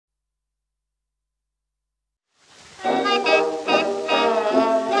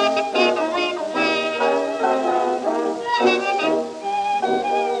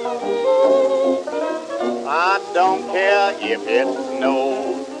if it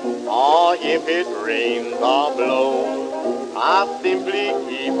snows or if it rains or blows, I simply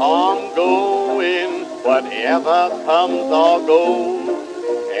keep on going, whatever comes or goes.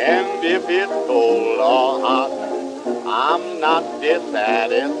 And if it's cold or hot, I'm not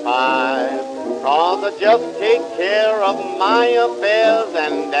dissatisfied, 'cause I just take care of my affairs,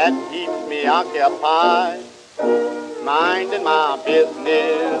 and that keeps me occupied. Minding my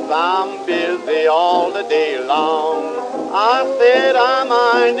business, I'm busy all the day long. I said I'm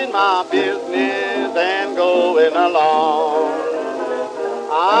minding my business and going along.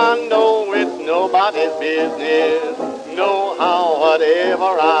 I know it's nobody's business, nohow,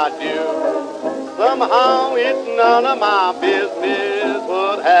 whatever I do. Somehow it's none of my business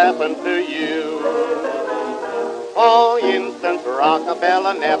what happened to you. For instance,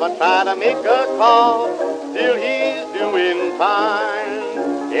 Rockefeller never tried to make a call till he's doing fine.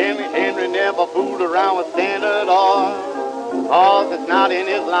 And Henry never fooled around with Standard Oil, 'cause it's not in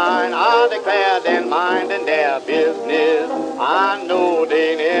his line. I declare they're minding their business, I know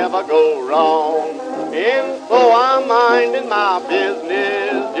they never go wrong. And so I'm minding my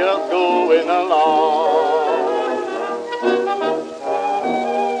business, just going along.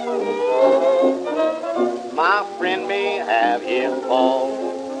 My friend may have his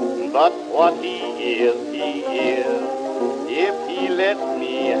faults, but what he is, he is. If he lets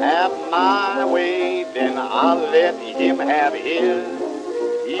me have my way, then I'll let him have his.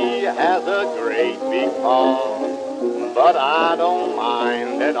 He has a great big cause, but I don't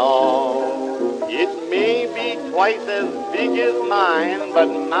mind at all. It may be twice as big as mine, but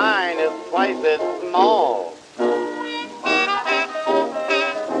mine is twice as small.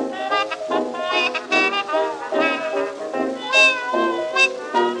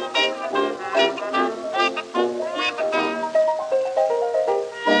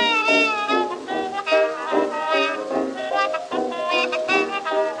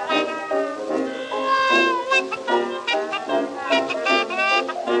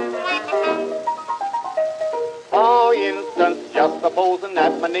 For instance, just supposing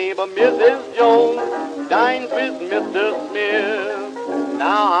that my neighbor Mrs. Jones dines with Mr. Smith.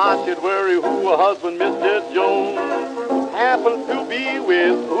 Now I should worry who her husband Mr. Jones happens to be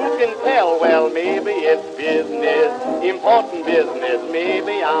with. Who can tell? Well, maybe it's business, important business.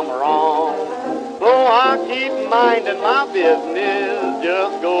 Maybe I'm wrong. So I keep minding my business,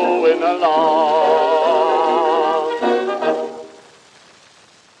 just going along.